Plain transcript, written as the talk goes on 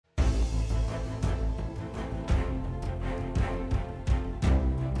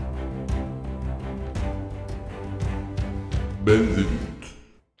Bienvenue.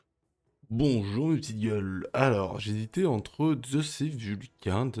 Bonjour mes petites gueules. Alors, j'hésitais entre Zeus et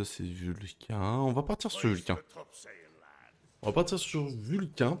Vulcain. On va partir sur Vulcain. On va partir sur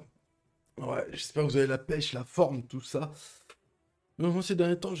Vulcain. Ouais, j'espère que vous avez la pêche, la forme, tout ça. Mais moi, ces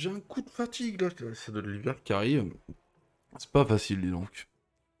derniers temps, j'ai un coup de fatigue, là. C'est de l'hiver qui arrive. C'est pas facile, dis donc.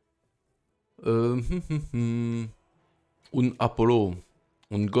 Un Apollo.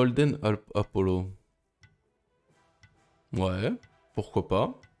 Un Golden Apollo. Ouais, pourquoi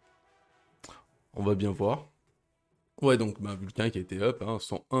pas. On va bien voir. Ouais, donc bah, Vulcain qui a été up, hein,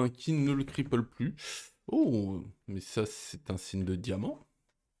 101 qui ne le cripple plus. Oh, mais ça c'est un signe de diamant.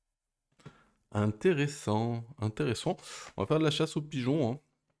 Intéressant, intéressant. On va faire de la chasse aux pigeons, hein.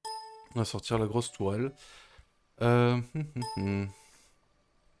 On va sortir la grosse tourelle. Euh, hum, hum, hum.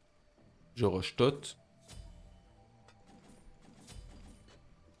 Je rush tot.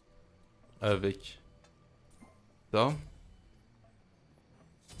 Avec ça.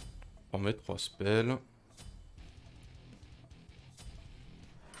 On met 3 spells.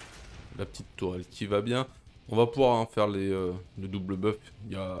 La petite tourelle qui va bien. On va pouvoir hein, faire le double buff.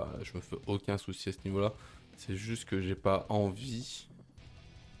 Je me fais aucun souci à ce niveau-là. C'est juste que j'ai pas envie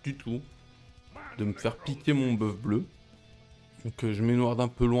du tout de me faire piquer mon buff bleu. Donc je mets une ward un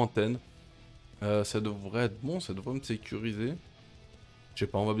peu lointaine. Ça devrait être bon, ça devrait me sécuriser. Je sais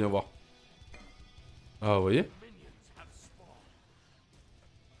pas, on va bien voir. Ah, vous voyez?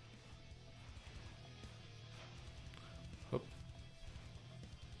 Hop.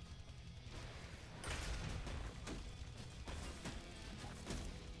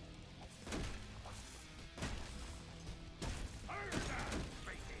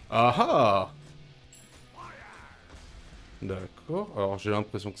 Ah ah! D'accord, alors j'ai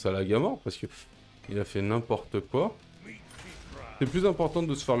l'impression que ça lag à mort parce que il a fait n'importe quoi. C'est plus important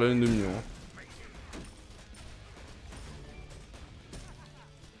de se faire la laine de mignon. Hein.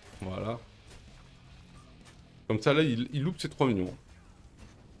 Voilà. Comme ça là, il loupe ses 3 millions.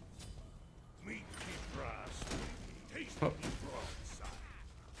 Hop.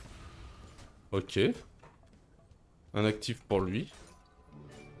 Ok. Un actif pour lui.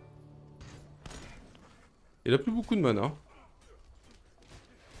 Il a plus beaucoup de mana.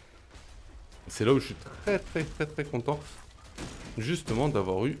 C'est là où je suis très content. Justement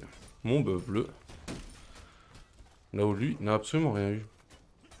d'avoir eu mon bœuf bleu. Là où lui n'a absolument rien eu.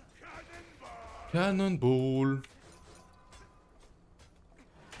 Cannonball.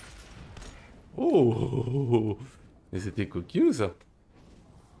 Oh! Mais c'était coquin ça.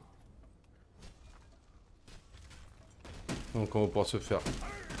 Donc on va pouvoir se faire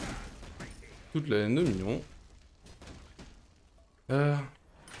toute la laine de mignon.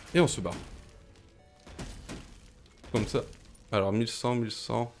 Et on se barre. Comme ça. Alors 1100,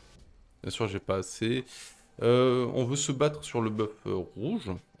 1100. Bien sûr j'ai pas assez. On veut se battre sur le buff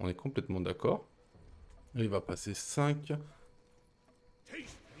rouge. On est complètement d'accord. Il va passer 5.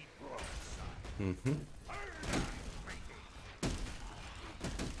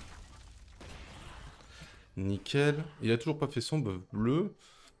 Nickel. Il a toujours pas fait son buff bleu.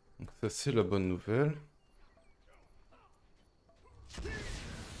 Donc ça c'est la bonne nouvelle.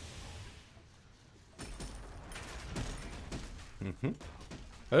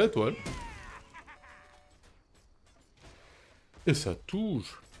 À la toile. Et ça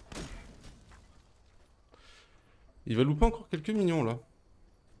touche. Il va louper encore quelques minions là.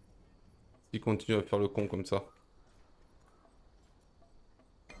 S'il continue à faire le con comme ça.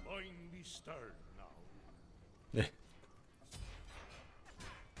 Eh.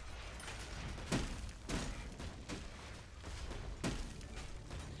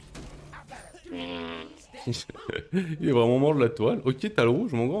 Il est vraiment mort de la toile. Ok, t'as le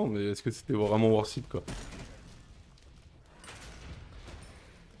rouge, mon grand, mais est-ce que c'était vraiment worth it, quoi?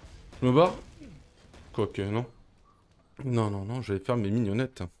 Je me barre? Quoique, non. Non, j'allais faire mes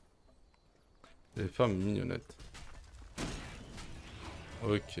mignonnettes. J'allais faire mes mignonnettes.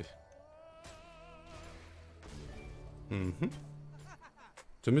 Ok.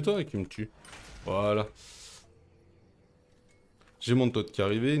 Ça m'étonnerait qu'il me tue. Voilà. J'ai mon tot qui est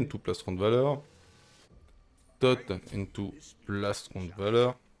arrivé, une tout plastron de valeur. Tot, une tout plastron de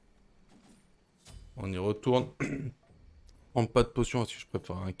valeur. On y retourne. En pas de potion, est-ce que je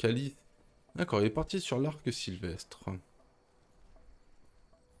préfère un calice? D'accord, il est parti sur l'arc sylvestre.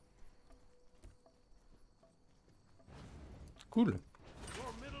 Cool.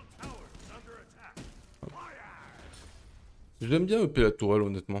 J'aime bien EP la tourelle,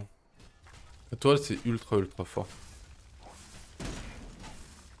 honnêtement. La tourelle, c'est ultra fort.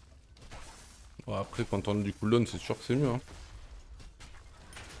 Bon, après, quand on a du cooldown, c'est sûr que c'est mieux. Hein.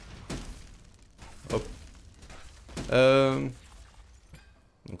 Hop.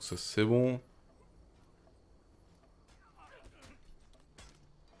 Donc ça c'est bon.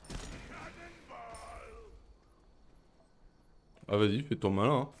 Ah vas-y, fais ton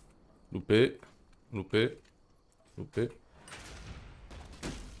malin. Hein. Loupé. Loupé. Loupé.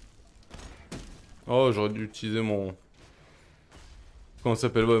 Oh, j'aurais dû utiliser mon... Comment ça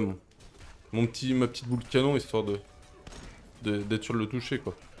s'appelle? Ouais, ma petite boule canon, histoire d'être sûr de le toucher,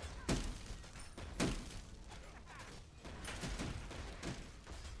 quoi.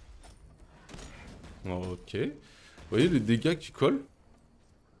 Ok. Vous voyez les dégâts qui collent?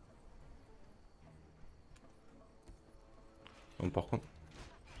 Non, par contre...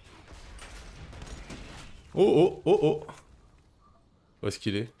 Oh, oh, oh, oh! Où est-ce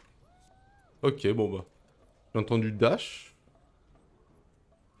qu'il est? Ok, bon bah. J'ai entendu dash.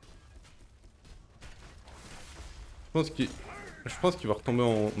 Je pense qu'il va retomber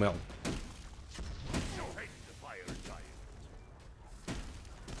en... Merde.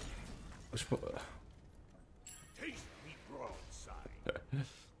 Je...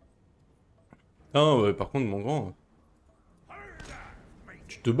 Ah ouais, par contre, mon grand...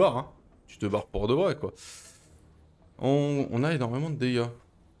 Tu te barres, hein. Tu te barres pour de vrai, quoi. On a énormément de dégâts.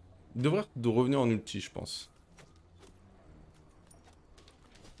 Il devrait de revenir en ulti, je pense.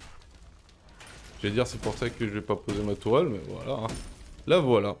 Je vais dire, c'est pour ça que je vais pas poser ma tourelle, mais voilà. Hein. La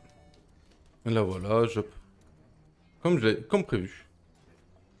voilà. La voilà, comme prévu.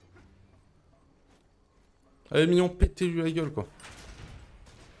 Allez, mignon, pétez-lui la gueule, quoi.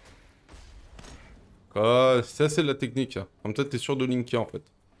 Ah, ça, c'est de la technique. Hein. Comme ça, t'es sûr de linker, en fait.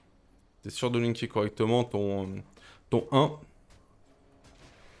 T'es sûr de linker correctement ton 1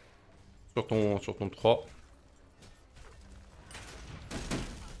 sur ton 3.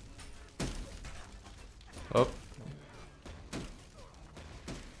 Hop.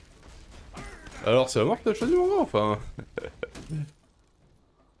 Alors, c'est la mort que t'as choisi, mon gars, enfin. Je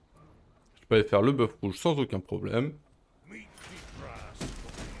peux aller faire le buff rouge sans aucun problème.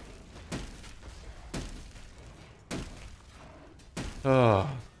 Ah.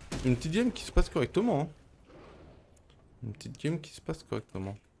 Une petite game qui se passe correctement. Hein. Une petite game qui se passe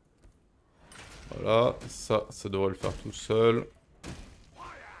correctement. Voilà, ça devrait le faire tout seul.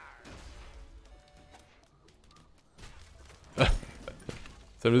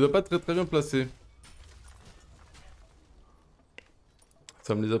 Ça me les a pas très bien placés.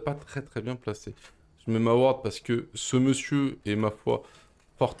 Ça me les a pas très bien placés. Je mets ma ward parce que ce monsieur est, ma foi,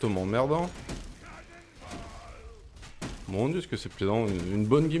 fortement merdant. Mon dieu, est-ce que c'est plaisant. Une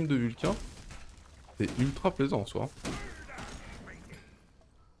bonne game de Vulcain. C'est ultra plaisant en soi.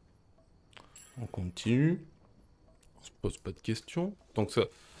 On continue. On se pose pas de questions. Tant que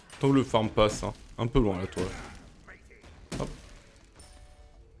le farm passe, hein. Un peu loin là, toi. Hop.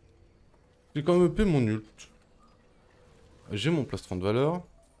 J'ai quand même EP mon ult. J'ai mon plastron de valeur.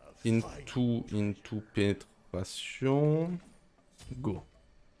 Into pénétration. Go.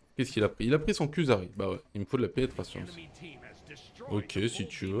 Qu'est-ce qu'il a pris? Il a pris son Kuzari. Bah ouais, il me faut de la pénétration aussi. Ok, si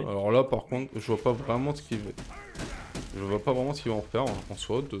tu veux. Alors là, par contre, je vois pas vraiment ce qu'il veut. Je vois pas vraiment ce qu'il va en faire en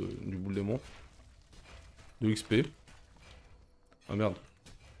soi, du boule démon. De XP. Ah merde.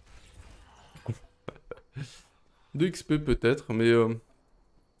 De XP peut-être, mais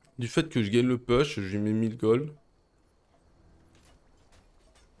du fait que je gagne le push, je lui mets 1000 gold.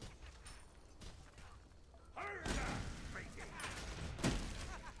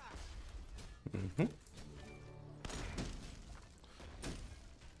 Mhm.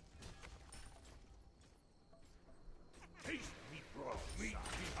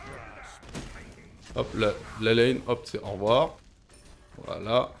 Hop, la lane, hop, c'est au revoir.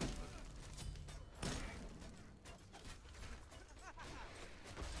 Voilà.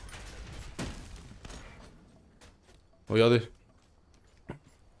 Regardez.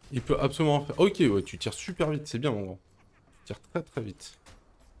 Il peut absolument faire... Ok, ouais, tu tires super vite, c'est bien mon grand. Tu tires très vite.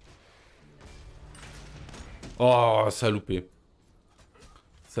 Oh, ça a loupé.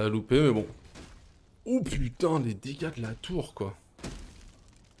 Ça a loupé, mais bon. Oh putain, les dégâts de la tour, quoi.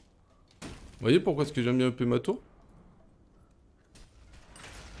 Vous voyez pourquoi est-ce que j'aime bien EP ma tour?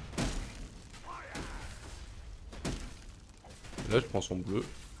 Là, je prends son bleu.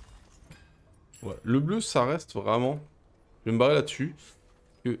 Ouais, le bleu, ça reste vraiment... Je vais me barrer là-dessus.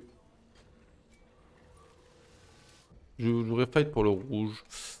 Que... Je voudrais fight pour le rouge.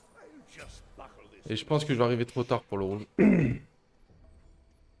 Et je pense que je vais arriver trop tard pour le rouge.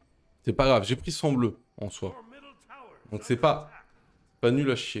 C'est pas grave, j'ai pris son bleu, en soi. Donc c'est pas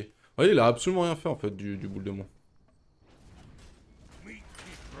nul à chier. Vous voyez, il a absolument rien fait, en fait, du boule de mon.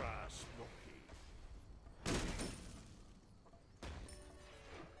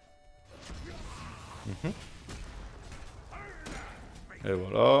 Et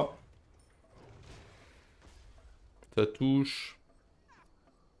voilà. Ça touche.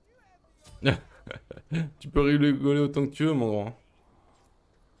 Tu peux rigoler autant que tu veux, mon grand.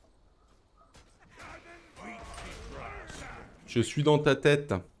 Je suis dans ta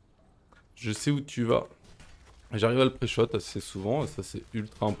tête. Je sais où tu vas. J'arrive à le pré-shot assez souvent, et ça c'est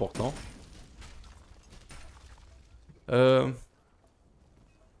ultra important.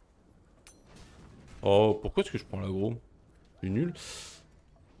 Oh, pourquoi est-ce que je prends l'aggro? C'est nul.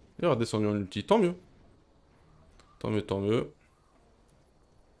 Il est redescendu en ulti, tant mieux. Tant mieux, tant mieux.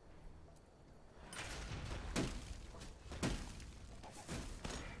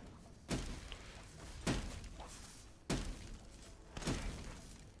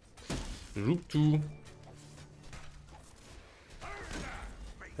 Je joue tout.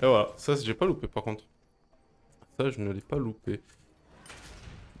 Et voilà, ça j'ai pas loupé par contre. Ça je ne l'ai pas loupé.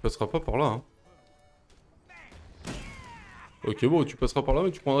 Tu passeras pas par là, hein. Ok, bon, tu passeras par là,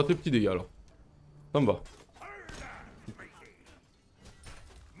 mais tu prendras tes petits dégâts alors. Ça me va.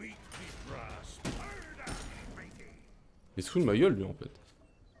 Il se fout de ma gueule lui en fait.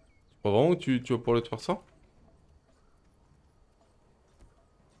 Tu crois vraiment que tu vas pouvoir le te faire ça?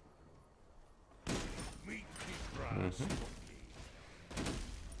 Mhm.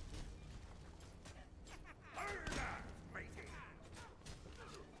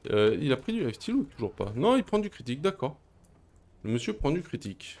 Il a pris du lifesteal ou toujours pas? Non, il prend du critique, d'accord. Le monsieur prend du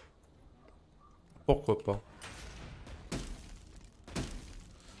critique. Pourquoi pas?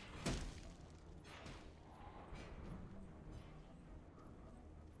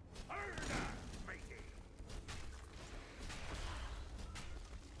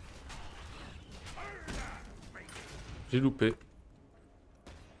 J'ai loupé.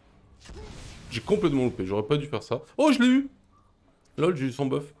 J'ai complètement loupé, j'aurais pas dû faire ça. Oh, je l'ai eu! Lol, j'ai eu son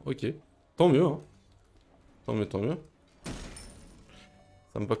buff, ok. Tant mieux, hein. Tant mieux, tant mieux.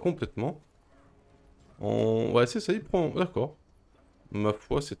 Ça me va complètement. Ouais, c'est ça, il prend... D'accord. Ma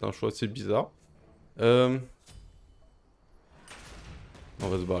foi, c'est un choix assez bizarre. On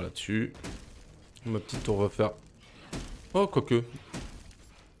va se barrer là-dessus. Ma petite tour va faire... Oh, quoique.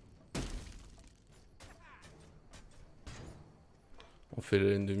 On fait la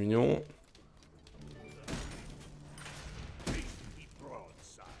laine de mignon.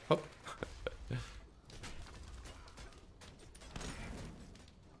 Hop.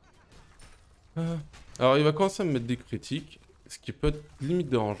 Alors, il va commencer à me mettre des critiques. Ce qui peut être limite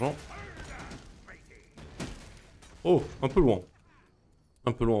dérangeant. Oh, un peu loin.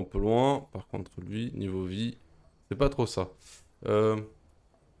 Un peu loin, un peu loin. Par contre, lui, niveau vie, c'est pas trop ça.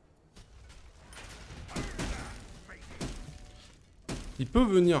 Il peut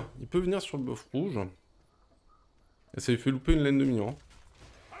venir sur le buff rouge. Et ça lui fait louper une laine de mignon.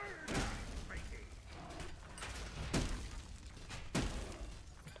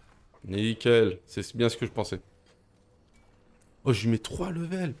 Nickel, c'est bien ce que je pensais. Oh, je lui mets 3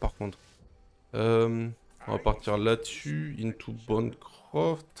 levels par contre. On va partir là-dessus, into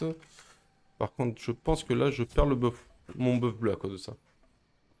Bonecraft. Par contre, je pense que là, je perds le buff, mon buff bleu à cause de ça.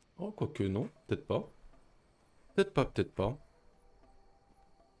 Oh, quoique non, peut-être pas. Peut-être pas, peut-être pas.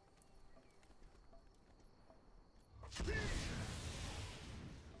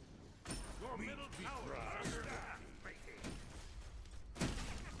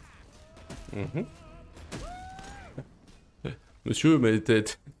 Mhm. Monsieur, mais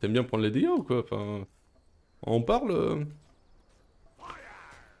t'aimes bien prendre les dégâts ou quoi? Enfin, on parle.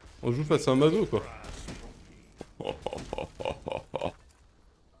 On joue face à un mazo quoi.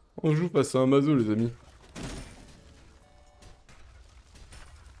 On joue face à un mazo les amis.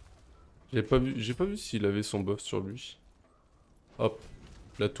 J'ai pas vu s'il avait son buff sur lui. Hop,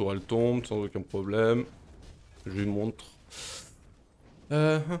 la tour elle tombe sans aucun problème. Je lui montre.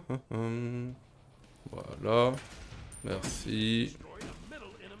 Voilà. Merci.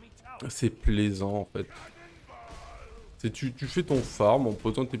 C'est plaisant en fait. Tu fais ton farm en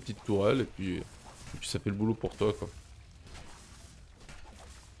posant tes petites tourelles et puis ça fait le boulot pour toi quoi.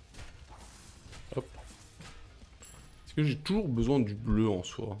 Hop. Est-ce que j'ai toujours besoin du bleu en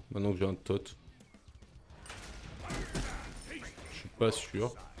soi, maintenant que j'ai un tot? Je suis pas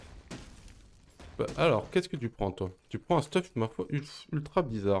sûr. Bah, alors, qu'est-ce que tu prends toi? Tu prends un stuff, ma foi, ultra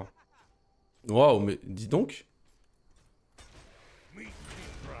bizarre. Waouh, mais dis donc.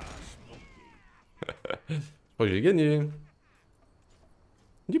 Je crois que j'ai gagné.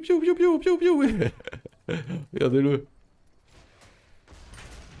 Piou piou piou piou piou. Regardez-le.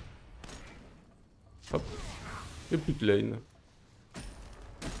 Hop. Et plus de lane.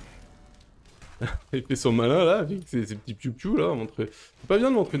 Il fait son malin là, avec ses petits piou piou là. C'est pas bien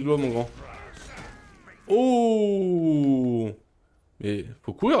de montrer de doigt mon grand. Oh! Mais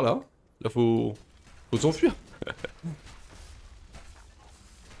faut courir là. Là faut s'enfuir.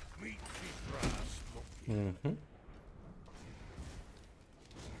 Mhm.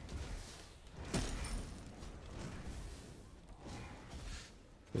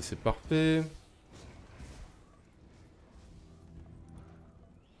 Et c'est parfait.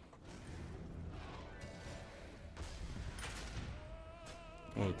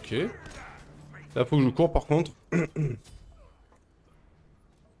 Ok. Là faut que je cours par contre.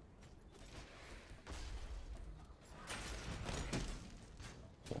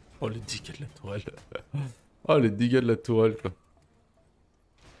 Oh les dégâts de la tourelle. Oh les dégâts de la tourelle quoi.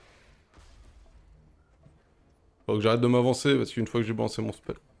 Faut que j'arrête de m'avancer parce qu'une fois que j'ai balancé mon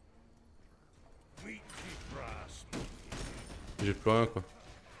spell. J'ai plus rien quoi.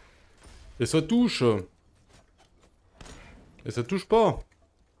 Et ça touche. Et ça touche pas.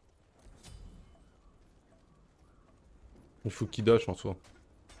 Il faut qu'il dash en soi.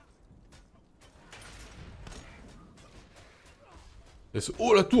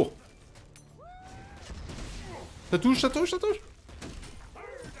 Oh la tour. Ça touche, ça touche, ça touche.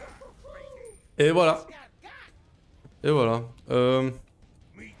 Et voilà. Et voilà. Faut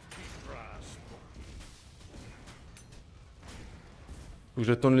que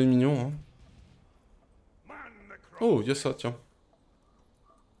j'attende les mignons. Hein. Oh, il y a ça, tiens.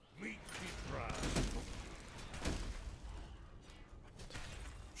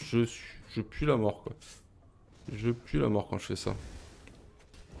 Je pue la mort, quoi. Je pue la mort quand je fais ça.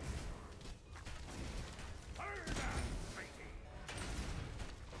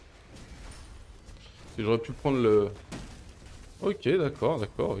 J'aurais pu prendre le... Ok, d'accord,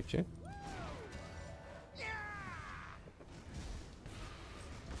 d'accord, ok.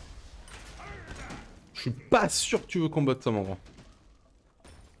 Je suis pas sûr que tu veux combattre ça, mon grand.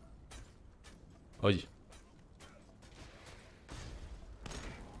 Aïe.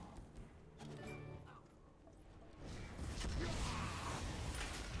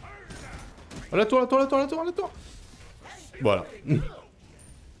 Oh, la tour, la tour, la tour, la tour, la tour. Voilà.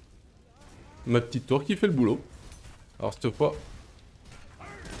 Ma petite tour qui fait le boulot. Alors cette fois...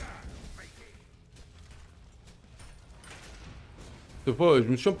 Cette fois, je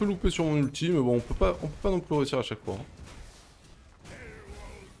me suis un peu loupé sur mon ulti, mais bon, on peut pas non plus réussir à chaque fois.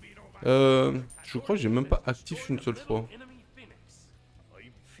 Je crois que j'ai même pas actif une seule fois.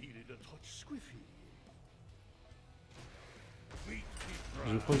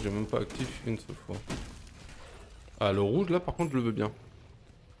 Je crois que j'ai même pas actif une seule fois. Ah, le rouge là, par contre, je le veux bien.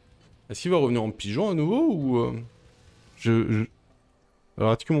 Est-ce qu'il va revenir en pigeon à nouveau ou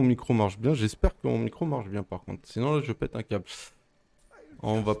Alors, est-ce que mon micro marche bien? J'espère que mon micro marche bien par contre. Sinon, là, je pète un câble.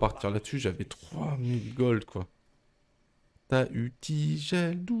 On va partir là-dessus. J'avais 3000 gold, quoi. Tahuti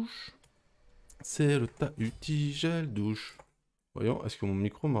gel douche. C'est le Tahuti gel douche. Voyons, est-ce que mon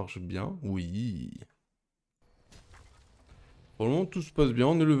micro marche bien? Oui. Pour le moment, tout se passe bien.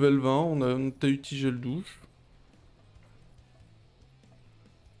 On est level 20. On a un Tahuti gel douche.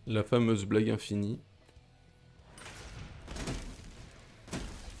 La fameuse blague infinie.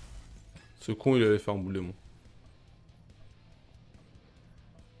 Ce con, il allait faire un boule de démon.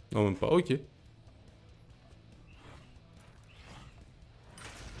 Non, même pas. Ok.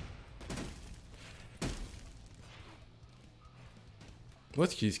 Où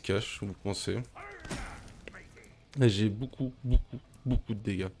est-ce qu'il se cache, vous pensez? J'ai beaucoup de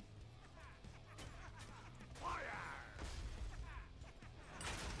dégâts.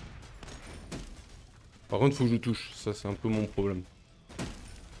 Par contre, faut que je touche. Ça, c'est un peu mon problème.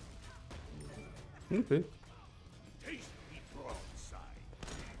 Ok.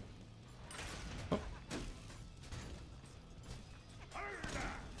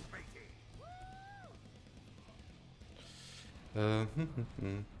 Ah.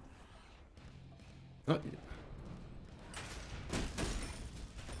 Ah.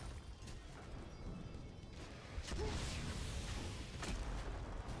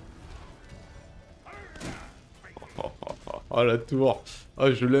 Oh, la tour.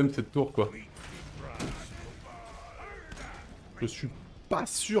 Ah, je l'aime cette tour, quoi. Je suis pas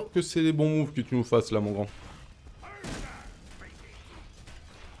sûr que c'est les bons moves que tu nous fasses là, mon grand.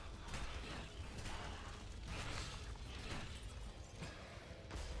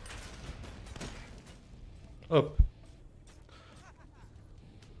 Hop.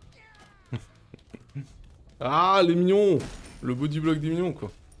 Ah, les mignons. Le body block des mignons, quoi.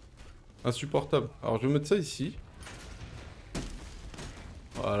 Insupportable. Alors, je vais mettre ça ici.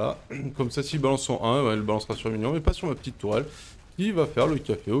 Voilà. Comme ça, s'il balance son 1, ouais, elle balancera sur le mignon, mais pas sur ma petite tourelle. Qui va faire le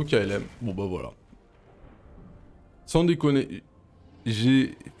café au KLM. Bon, bah voilà. Sans déconner.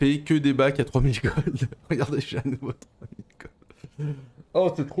 J'ai payé que des bacs à 3000 gold. Regardez, j'ai à nouveau 3000 gold.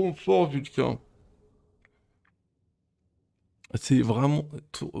 Oh, c'est trop fort, Vulcain. C'est vraiment...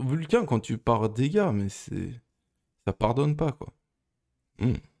 Vulcain, quand tu pars dégâts, mais c'est... Ça pardonne pas, quoi.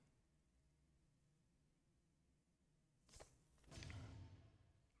 Hmm.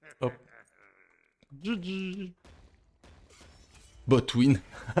 Hop. GG. Bot win.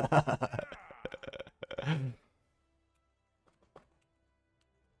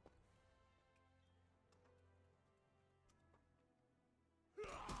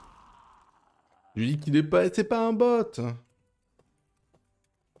 Je lui dis qu'il est pas... C'est pas un bot.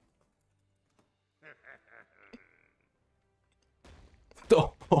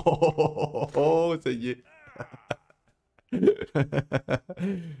 Oh, oh, ça y est.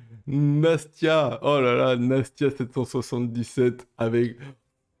 Nastia. Oh là là, Nastia 777 avec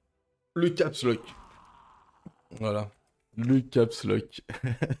le caps lock. Voilà. Le caps lock.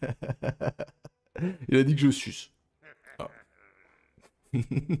 Il a dit que je suce. Ah.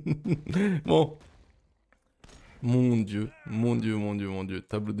 Bon. Mon dieu, mon dieu, mon dieu, mon dieu.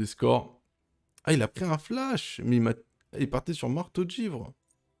 Tableau des scores. Ah, il a pris un flash. Mais il partait sur marteau de givre.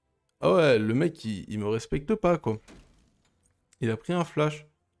 Ah ouais, le mec, il me respecte pas, quoi. Il a pris un flash.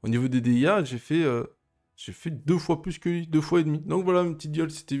 Au niveau des dégâts, j'ai fait 2 fois plus que lui, 2 fois et demi. Donc voilà, une petite gueule,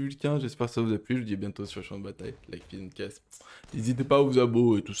 c'était Vulcain. J'espère que ça vous a plu. Je vous dis à bientôt sur le champ de bataille. Like, une caisse. N'hésitez pas à vous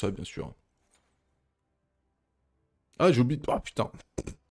abonner et tout ça, bien sûr. Ah, j'ai oublié. Ah, putain.